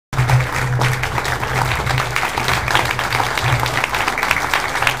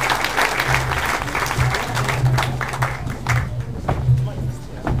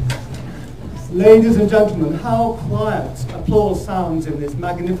Ladies and gentlemen, how quiet applause sounds in this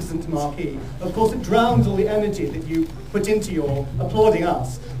magnificent marquee. Of course, it drowns all the energy that you put into your applauding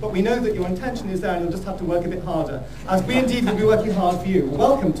us, but we know that your intention is there and you'll just have to work a bit harder, as we indeed will be working hard for you.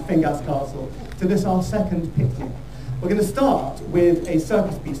 Welcome to Fingask Castle, to this our second picnic. We're going to start with a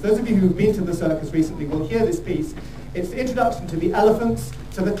circus piece. Those of you who've been to the circus recently will hear this piece. It's the introduction to the elephants,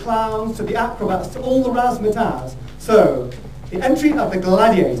 to the clowns, to the acrobats, to all the razzmatazz. So, the entry of the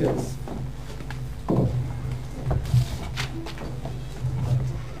Gladiators.